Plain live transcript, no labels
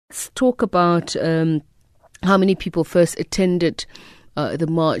Let's talk about how many people first attended the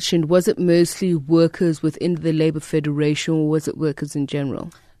march, and was it mostly workers within the Labour Federation, or was it workers in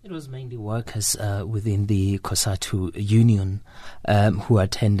general? It was mainly workers within the COSATU union who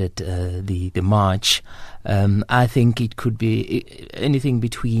attended the march. I think it could be anything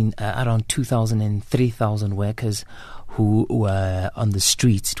between around 2,000 and 3,000 workers who were on the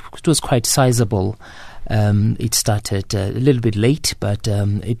streets. It was quite sizable. It started a little bit late, but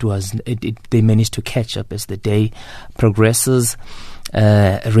they managed to catch up as the day progresses,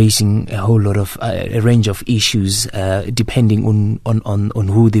 raising a whole lot of a range of issues depending on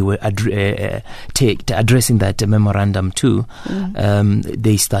who they were addressing that memorandum to.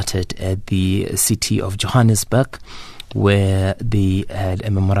 They started at the city of Johannesburg, where they had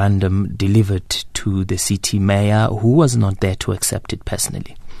a memorandum delivered to the city mayor, who was not there to accept it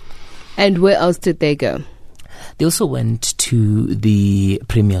personally. And where else did they go? They also went to the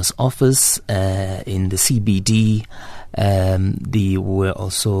Premier's office in the CBD. They were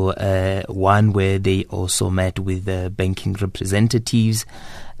also one where they also met with banking representatives,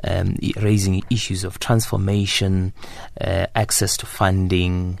 raising issues of transformation, access to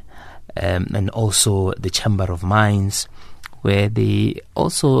funding, and also the Chamber of Mines, where they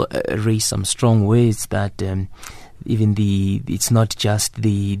also raised some strong words that even it's not just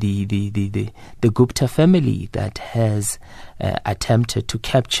the Gupta family that has attempted to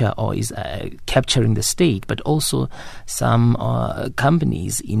capture or is capturing the state, but also some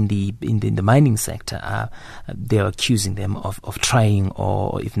companies in the mining sector they're accusing them of trying,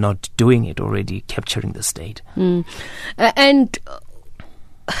 or if not doing it already, capturing the state. And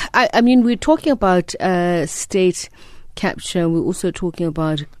I mean, we're talking about state capture. We're also talking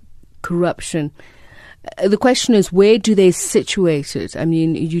about corruption. The question is, where do they situate it? I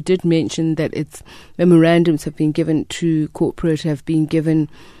mean, you did mention that its memorandums have been given to corporate, have been given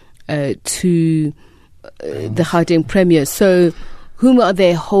to the Gauteng Premier. So whom are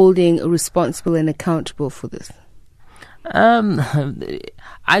they holding responsible and accountable for this?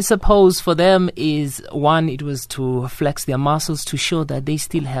 I suppose for them is, one, it was to flex their muscles to show that they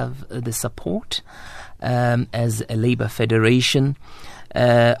still have the support as a Labour Federation.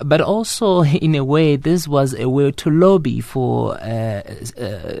 But also, in a way, this was a way to lobby for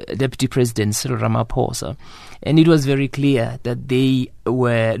Deputy President Cyril Ramaphosa. And it was very clear that they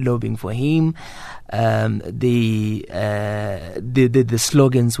were lobbying for him. The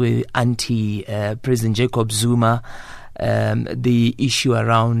slogans were anti-President Jacob Zuma. The issue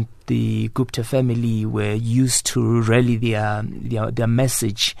around the Gupta family were used to rally their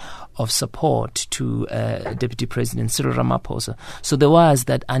message of support to Deputy President Cyril Ramaphosa. So there was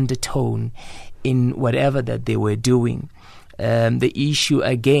that undertone in whatever that they were doing. The issue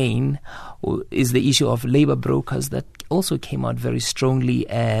again is the issue of labor brokers that also came out very strongly,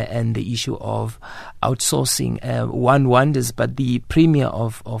 and the issue of outsourcing. One wonders, but the Premier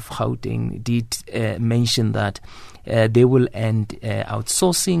of Gauteng did mention that they will end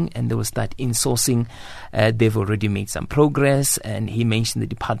outsourcing and they will start insourcing. They've already made some progress, and he mentioned the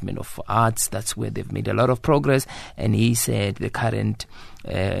Department of Arts. That's where they've made a lot of progress, and he said the current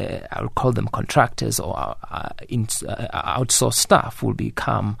I'll call them contractors or outsourced staff will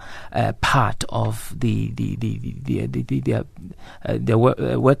become part of the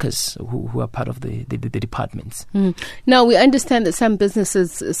workers who are part of the departments. Now, we understand that some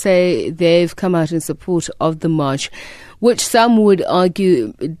businesses say they've come out in support of the march, which some would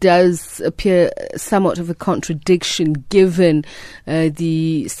argue does appear somewhat of a contradiction given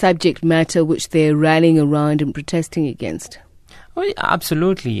the subject matter which they're rallying around and protesting against. Well,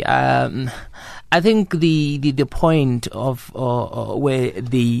 absolutely. I think the point of where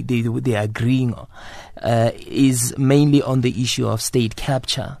they are agreeing is mainly on the issue of state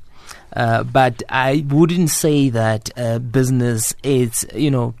capture. But I wouldn't say that business is,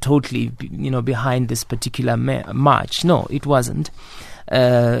 totally, behind this particular march. No, it wasn't.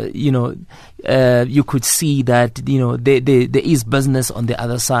 You could see that, there is business on the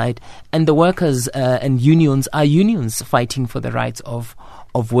other side, and the workers and unions are unions fighting for the rights of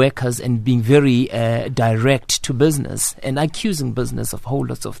workers and being very direct to business and accusing business of whole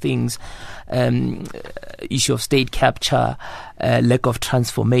lots of things. Issue of state capture, lack of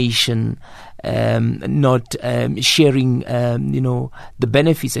transformation, not sharing, the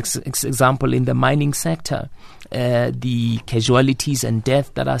benefits. Example, in the mining sector, the casualties and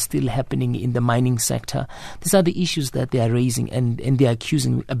death that are still happening in the mining sector. These are the issues that they are raising, and they are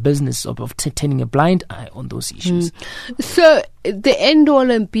accusing a business of turning a blind eye on those issues. So the end all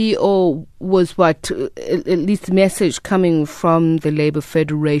and be all was what, at least the message coming from the Labour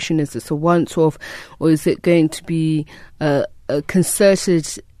Federation? Is this a once-off, or is it going to be a concerted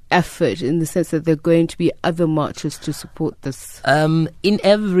effort in the sense that there are going to be other marches to support this? In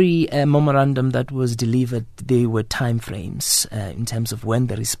every memorandum that was delivered, there were time frames in terms of when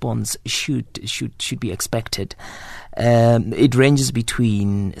the response should be expected. It ranges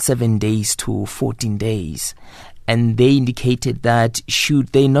between 7 days to 14 days. And they indicated that should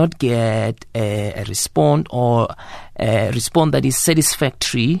they not get a response or a response that is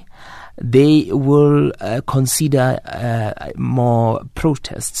satisfactory, they will consider more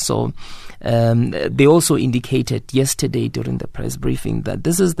protests. So they also indicated yesterday during the press briefing that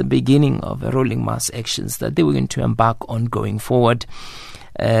this is the beginning of a rolling mass actions that they were going to embark on going forward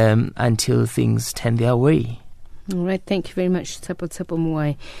until things turn their way. All right, thank you very much, Tshepo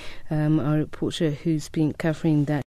Moai, our reporter who's been covering that.